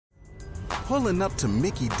Pulling up to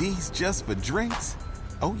Mickey D's just for drinks?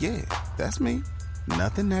 Oh yeah, that's me.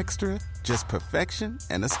 Nothing extra, just perfection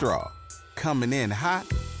and a straw. Coming in hot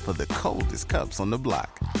for the coldest cups on the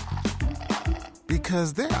block.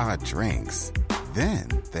 Because there are drinks. Then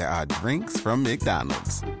there are drinks from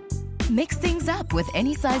McDonald's. Mix things up with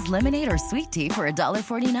any size lemonade or sweet tea for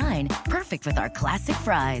 $1.49. Perfect with our classic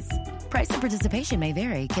fries. Price and participation may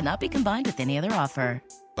vary. Cannot be combined with any other offer.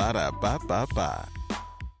 Ba-da-ba-ba-ba.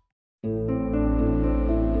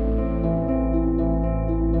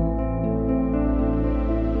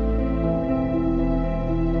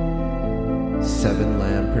 Seven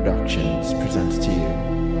Lamb Productions presents to you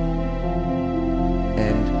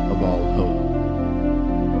End of All Hope.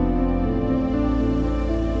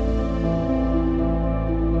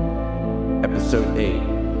 Episode 8,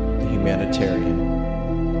 The Humanitarian.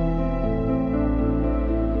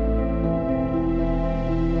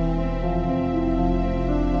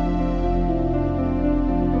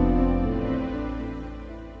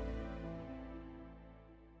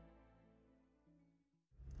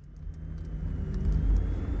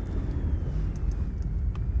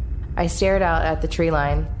 I stared out at the tree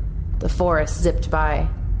line. The forest zipped by.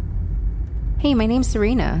 Hey, my name's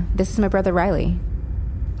Serena. This is my brother Riley.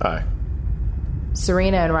 Hi.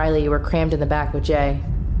 Serena and Riley were crammed in the back with Jay.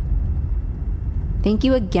 Thank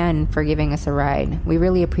you again for giving us a ride. We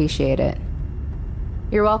really appreciate it.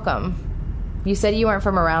 You're welcome. You said you weren't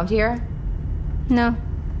from around here? No,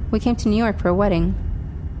 we came to New York for a wedding.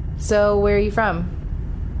 So, where are you from?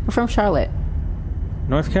 We're from Charlotte.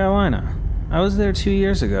 North Carolina. I was there 2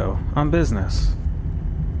 years ago, on business.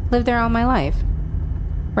 Lived there all my life.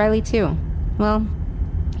 Riley, too. Well,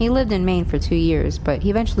 he lived in Maine for 2 years, but he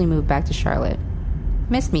eventually moved back to Charlotte.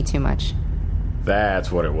 Missed me too much.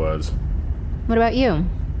 That's what it was. What about you?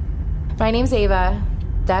 My name's Ava.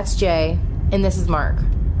 That's Jay. And this is Mark.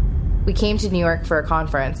 We came to New York for a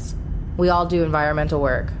conference. We all do environmental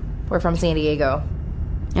work. We're from San Diego.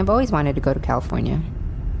 I've always wanted to go to California.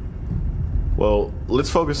 Well, let's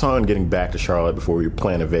focus on getting back to Charlotte before we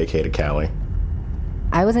plan to vacate to Cali.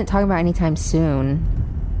 I wasn't talking about anytime soon.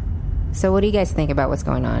 So what do you guys think about what's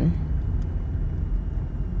going on?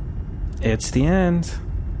 It's the end.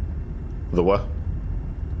 The what?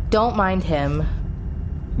 Don't mind him.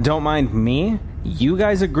 Don't mind me? You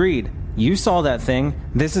guys agreed. You saw that thing.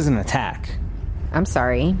 This is an attack. I'm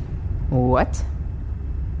sorry. What?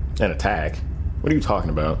 An attack? What are you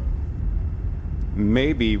talking about?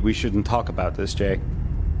 Maybe we shouldn't talk about this, Jay.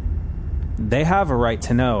 They have a right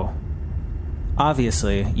to know.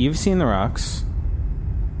 Obviously, you've seen the rocks.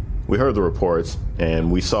 We heard the reports,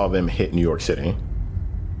 and we saw them hit New York City.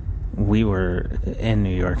 We were in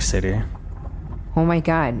New York City. Oh my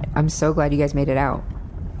god, I'm so glad you guys made it out.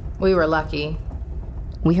 We were lucky.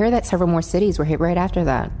 We heard that several more cities were hit right after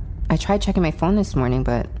that. I tried checking my phone this morning,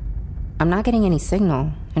 but I'm not getting any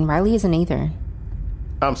signal, and Riley isn't either.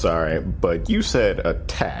 I'm sorry, but you said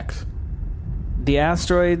attacks. The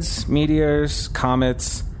asteroids, meteors,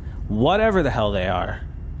 comets, whatever the hell they are.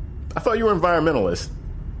 I thought you were environmentalists.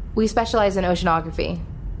 We specialize in oceanography.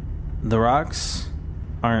 The rocks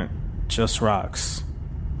aren't just rocks.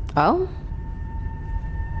 Oh?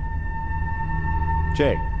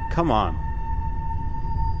 Jay, come on.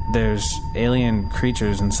 There's alien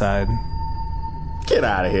creatures inside. Get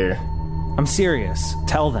out of here. I'm serious.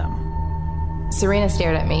 Tell them. Serena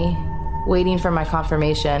stared at me, waiting for my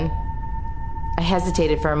confirmation. I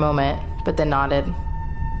hesitated for a moment, but then nodded.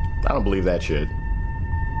 I don't believe that shit.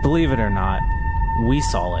 Believe it or not, we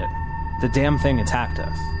saw it. The damn thing attacked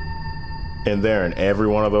us. And they're in every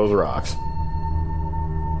one of those rocks.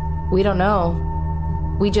 We don't know.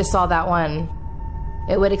 We just saw that one.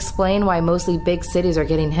 It would explain why mostly big cities are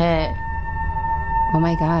getting hit. Oh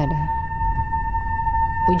my god.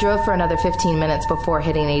 We drove for another 15 minutes before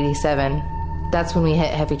hitting 87. That's when we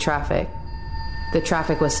hit heavy traffic. The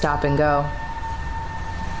traffic was stop and go.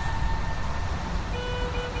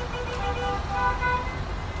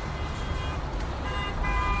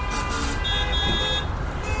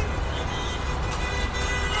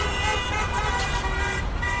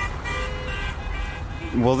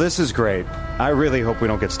 Well, this is great. I really hope we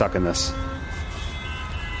don't get stuck in this.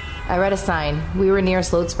 I read a sign. We were near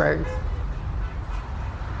Sloatsburg.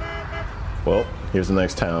 Well, here's the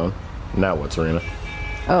next town. Now what, Serena?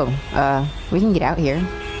 Oh, we can get out here.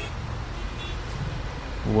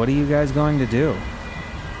 What are you guys going to do?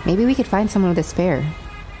 Maybe we could find someone with a spare.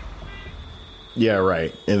 Yeah,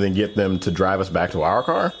 right. And then get them to drive us back to our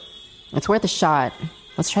car? It's worth a shot.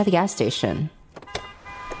 Let's try the gas station.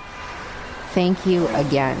 Thank you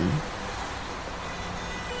again.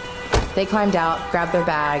 They climbed out, grabbed their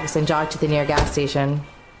bags, and jogged to the near gas station.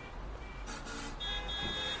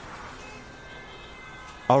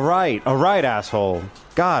 All right, asshole.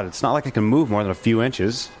 God, it's not like I can move more than a few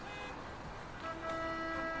inches.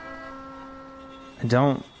 I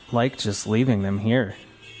don't like just leaving them here.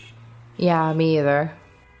 Yeah, me either.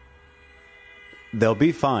 They'll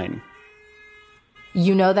be fine.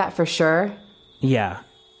 You know that for sure? Yeah.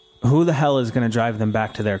 Who the hell is going to drive them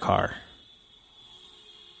back to their car?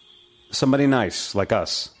 Somebody nice, like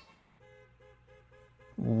us.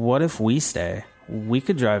 What if we stay? We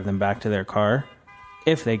could drive them back to their car,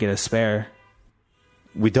 if they get a spare.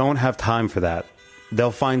 We don't have time for that. They'll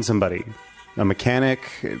find somebody. A mechanic,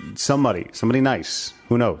 somebody nice.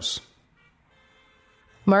 Who knows?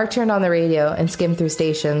 Mark turned on the radio and skimmed through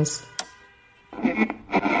stations.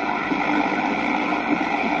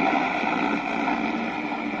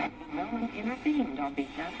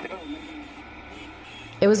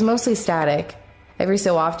 It was mostly static. Every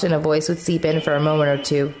so often a voice would seep in for a moment or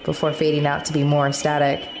two before fading out to be more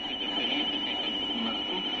static.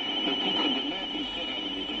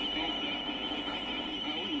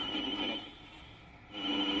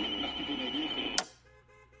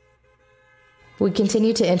 We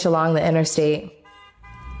continued to inch along the interstate.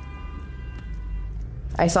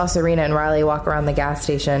 I saw Serena and Riley walk around the gas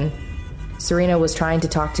station. Serena was trying to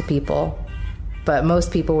talk to people, but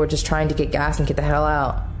most people were just trying to get gas and get the hell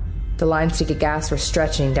out. The lines to get gas were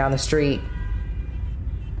stretching down the street.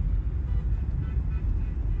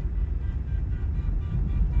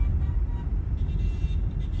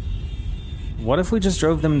 What if we just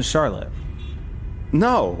drove them to Charlotte?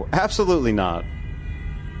 No, absolutely not.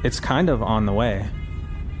 It's kind of on the way.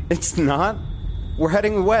 It's not. We're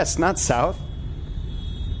heading west, not south.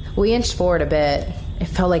 We inched forward a bit. It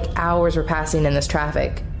felt like hours were passing in this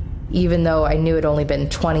traffic, even though I knew it'd only been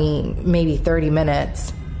 20, maybe 30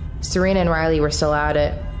 minutes. Serena and Riley were still at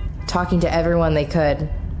it, talking to everyone they could,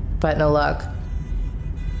 but no luck.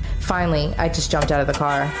 Finally, I just jumped out of the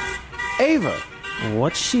car. Ava!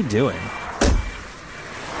 What's she doing?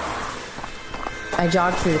 I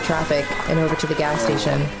jogged through the traffic and over to the gas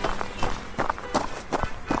station.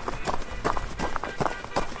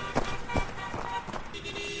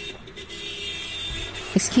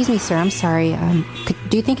 Excuse me, sir, I'm sorry.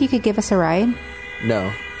 Do you think you could give us a ride?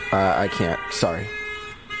 No, I can't. Sorry.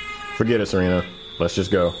 Forget it, Serena. Let's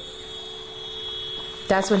just go.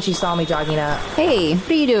 That's when she saw me jogging up. Hey,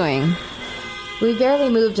 what are you doing? We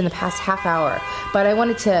barely moved in the past half hour, but I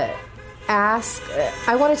wanted to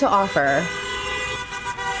offer.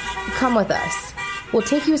 Come with us. We'll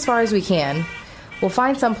take you as far as we can. We'll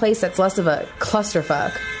find some place that's less of a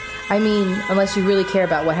clusterfuck. I mean, unless you really care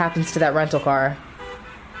about what happens to that rental car.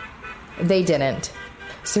 They didn't.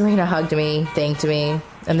 Serena hugged me, thanked me,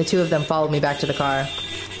 and the two of them followed me back to the car.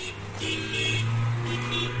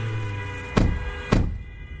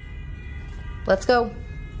 Let's go.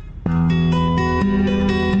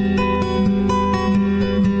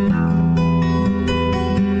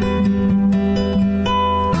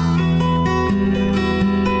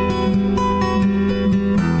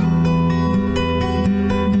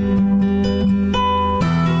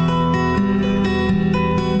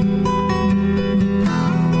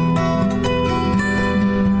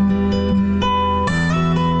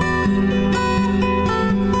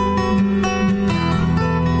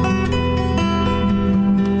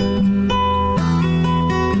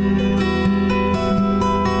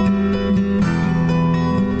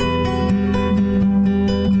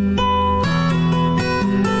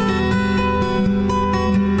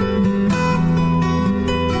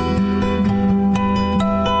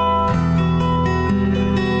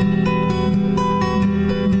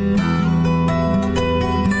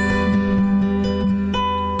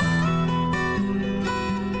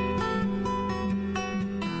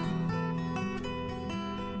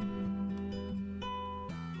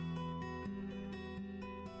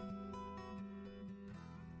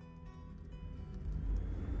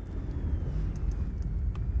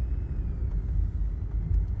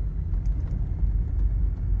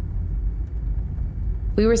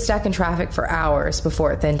 We were stuck in traffic for hours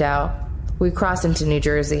before it thinned out. We crossed into New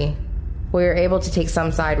Jersey. We were able to take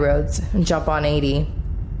some side roads and jump on 80.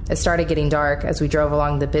 It started getting dark as we drove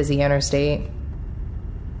along the busy interstate.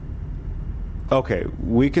 Okay,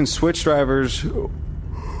 we can switch drivers, or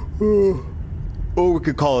we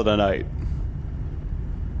could call it a night.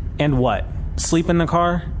 And what? Sleep in the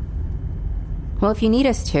car? Well, if you need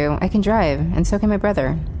us to, I can drive, and so can my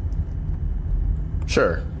brother.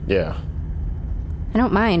 Sure, yeah. I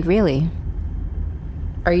don't mind, really.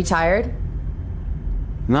 Are you tired?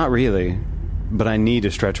 Not really, but I need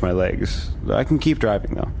to stretch my legs. I can keep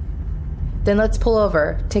driving, though. Then let's pull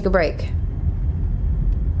over, take a break.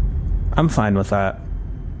 I'm fine with that.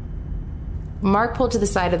 Mark pulled to the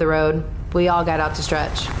side of the road. We all got out to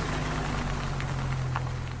stretch.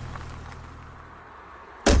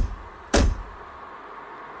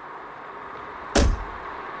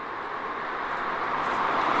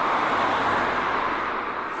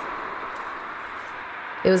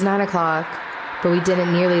 It was 9 o'clock, but we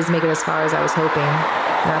didn't nearly make it as far as I was hoping.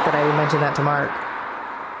 Not that I would mention that to Mark.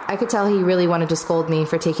 I could tell he really wanted to scold me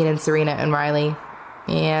for taking in Serena and Riley.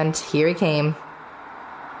 And here he came.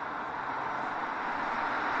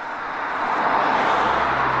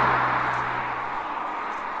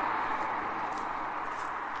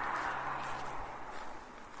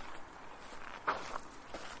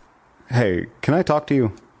 Hey, can I talk to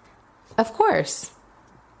you? Of course.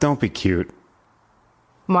 Don't be cute.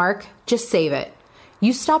 Mark, just save it.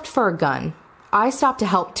 You stopped for a gun. I stopped to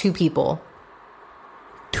help 2 people.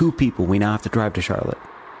 2 people we now have to drive to Charlotte.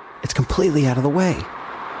 It's completely out of the way.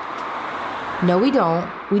 No, we don't.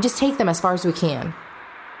 We just take them as far as we can.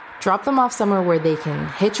 Drop them off somewhere where they can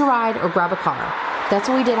hitch a ride or grab a car. That's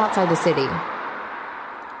what we did outside the city.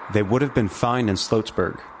 They would have been fine in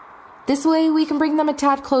Sloatsburg. This way we can bring them a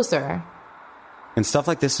tad closer. And stuff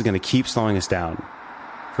like this is going to keep slowing us down.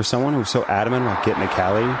 For someone who's so adamant about getting to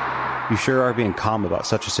Cali, you sure are being calm about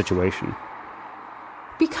such a situation.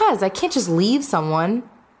 Because I can't just leave someone.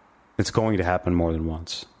 It's going to happen more than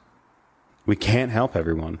once. We can't help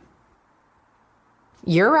everyone.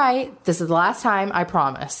 You're right. This is the last time, I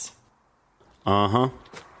promise. Uh-huh.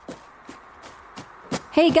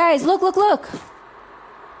 Hey guys, look!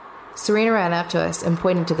 Serena ran up to us and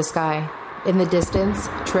pointed to the sky. In the distance,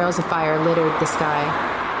 trails of fire littered the sky.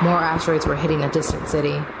 More asteroids were hitting a distant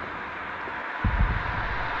city.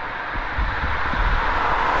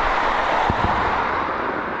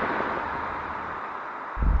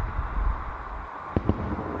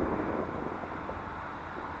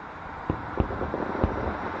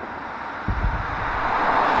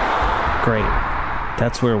 Great.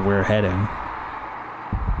 That's where we're heading.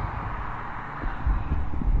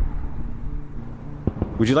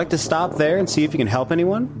 Would you like to stop there and see if you can help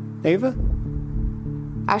anyone, Ava?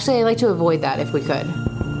 Actually, I'd like to avoid that if we could.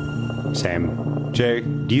 Same. Jay,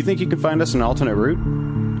 do you think you could find us an alternate route?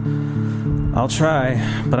 I'll try,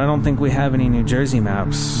 but I don't think we have any New Jersey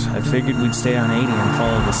maps. I figured we'd stay on 80 and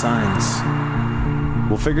follow the signs.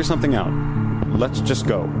 We'll figure something out. Let's just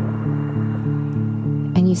go.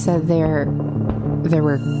 And you said there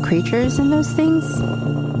were creatures in those things?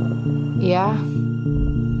 Yeah.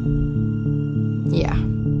 Yeah.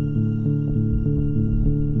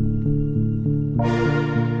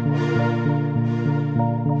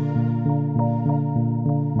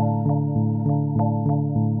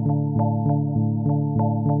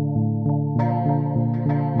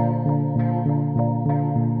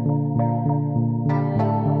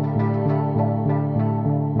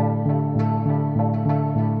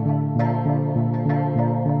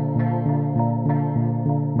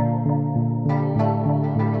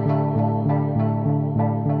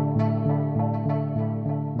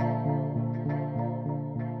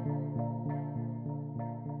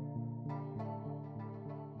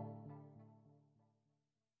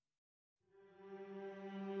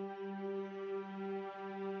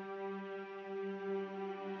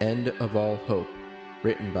 End of All Hope,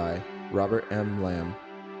 written by Robert M. Lamb,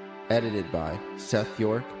 edited by Seth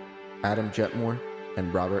York, Adam Jetmore,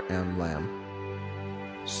 and Robert M. Lamb.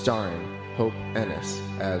 Starring Hope Ennis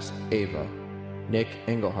as Ava, Nick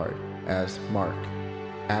Engelhard as Mark,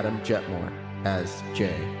 Adam Jetmore as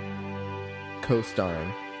Jay.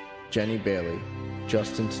 Co-starring Jenny Bailey,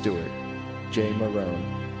 Justin Stewart, Jay Marone,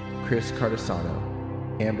 Chris Cardasano,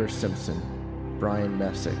 Amber Simpson, Brian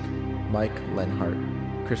Messick, Mike Lenhart,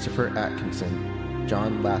 Christopher Atkinson,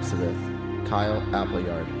 John Lasseroth, Kyle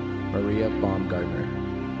Appleyard, Maria Baumgartner,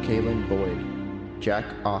 Kaylin Boyd, Jack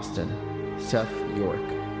Austin, Seth York,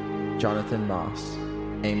 Jonathan Moss,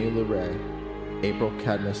 Amy LeRae, April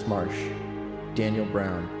Cadmus Marsh, Daniel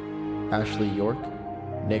Brown, Ashley York,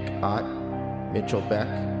 Nick Ott, Mitchell Beck,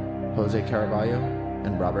 Jose Caraballo,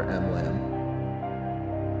 and Robert M. Lamb.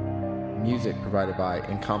 Music provided by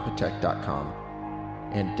Incompetech.com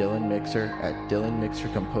and Dylan Mixer at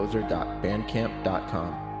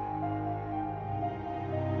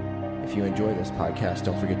dylanmixercomposer.bandcamp.com. If you enjoy this podcast,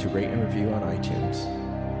 don't forget to rate and review on iTunes.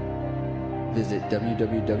 Visit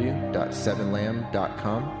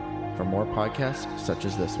www.sevenlamb.com for more podcasts such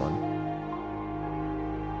as this one.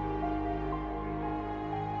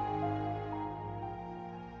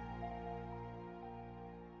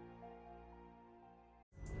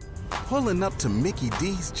 Pulling up to Mickey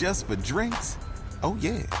D's just for drinks? Oh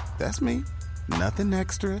yeah, that's me. Nothing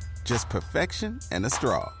extra, just perfection and a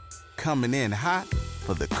straw. Coming in hot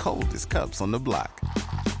for the coldest cups on the block.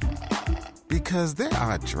 Because there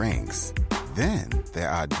are drinks. Then there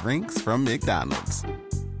are drinks from McDonald's.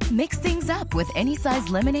 Mix things up with any size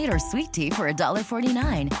lemonade or sweet tea for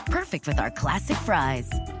 $1.49. Perfect with our classic fries.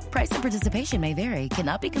 Price and participation may vary.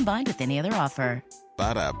 Cannot be combined with any other offer.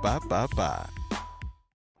 Ba-da-ba-ba-ba.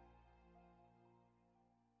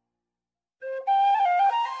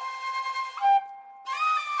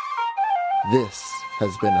 This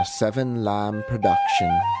has been a Seven Lamb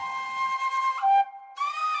production.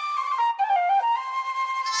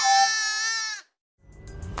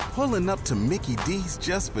 Pulling up to Mickey D's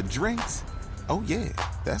just for drinks? Oh yeah,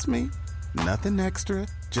 that's me. Nothing extra,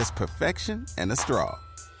 just perfection and a straw.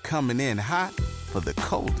 Coming in hot for the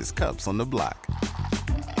coldest cups on the block.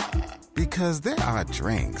 Because there are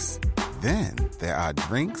drinks. Then there are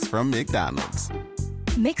drinks from McDonald's.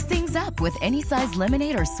 Mix things up with any size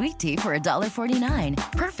lemonade or sweet tea for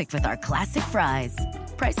 $1.49. Perfect with our classic fries.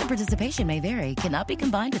 Price and participation may vary. Cannot be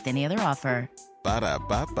combined with any other offer.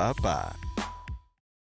 Ba-da-ba-ba-ba.